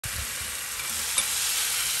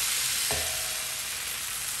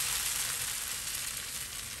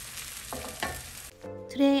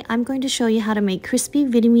Today, I'm going to show you how to make crispy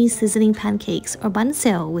Vietnamese sizzling pancakes or Banh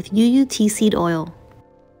Xeo with UUT seed oil.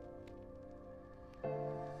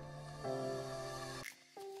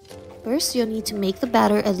 First, you'll need to make the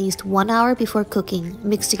batter at least 1 hour before cooking.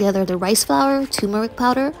 Mix together the rice flour, turmeric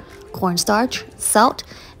powder, cornstarch, salt,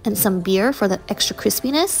 and some beer for the extra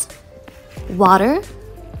crispiness, water,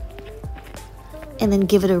 and then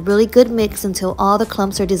give it a really good mix until all the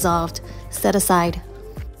clumps are dissolved. Set aside.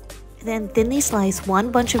 Then thinly slice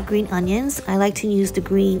 1 bunch of green onions. I like to use the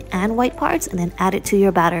green and white parts and then add it to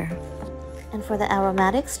your batter. And for the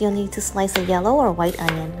aromatics, you'll need to slice a yellow or white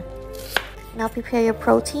onion. Now prepare your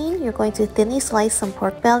protein. You're going to thinly slice some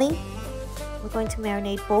pork belly. We're going to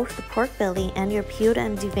marinate both the pork belly and your peeled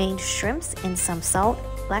and deveined shrimps in some salt,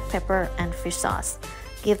 black pepper, and fish sauce.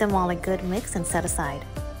 Give them all a good mix and set aside.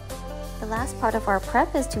 The last part of our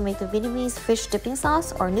prep is to make the Vietnamese fish dipping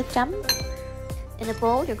sauce or Nuoc cham. In a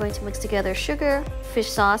bowl, you're going to mix together sugar, fish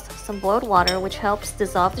sauce, some boiled water which helps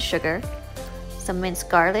dissolve the sugar, some minced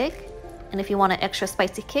garlic, and if you want an extra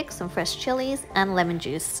spicy kick, some fresh chilies and lemon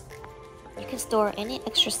juice. You can store any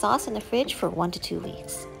extra sauce in the fridge for 1 to 2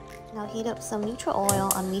 weeks. Now heat up some neutral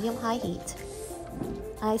oil on medium-high heat.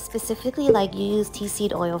 I specifically like UUT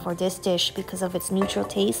seed oil for this dish because of its neutral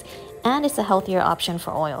taste and it's a healthier option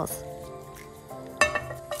for oils.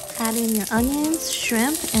 Add in your onions,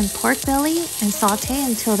 shrimp, and pork belly and saute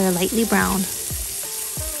until they're lightly browned.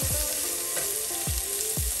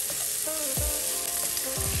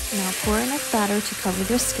 Now pour enough batter to cover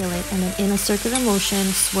your skillet and then in a circular motion,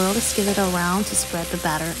 swirl the skillet around to spread the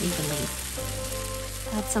batter evenly.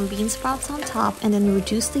 Add some bean sprouts on top and then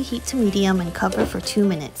reduce the heat to medium and cover for 2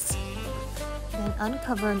 minutes. Then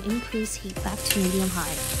uncover and increase heat back to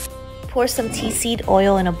medium-high. Pour some tea seed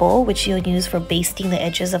oil in a bowl which you'll use for basting the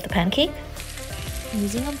edges of the pancake.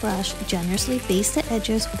 Using a brush, generously baste the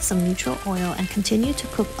edges with some neutral oil and continue to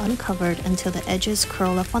cook uncovered until the edges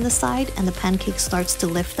curl up on the side and the pancake starts to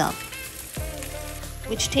lift up,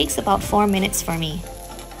 which takes about 4 minutes for me.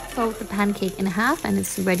 Fold the pancake in half and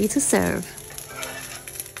it's ready to serve.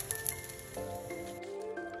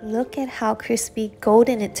 Look at how crispy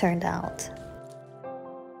golden it turned out.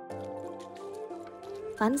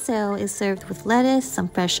 Banh Xeo is served with lettuce, some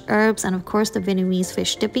fresh herbs, and of course the Vietnamese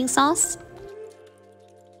fish dipping sauce.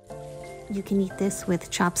 You can eat this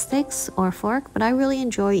with chopsticks or fork, but I really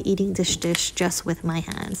enjoy eating this dish just with my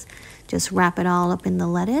hands. Just wrap it all up in the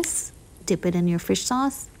lettuce, dip it in your fish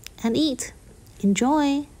sauce, and eat.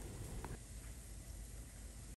 Enjoy!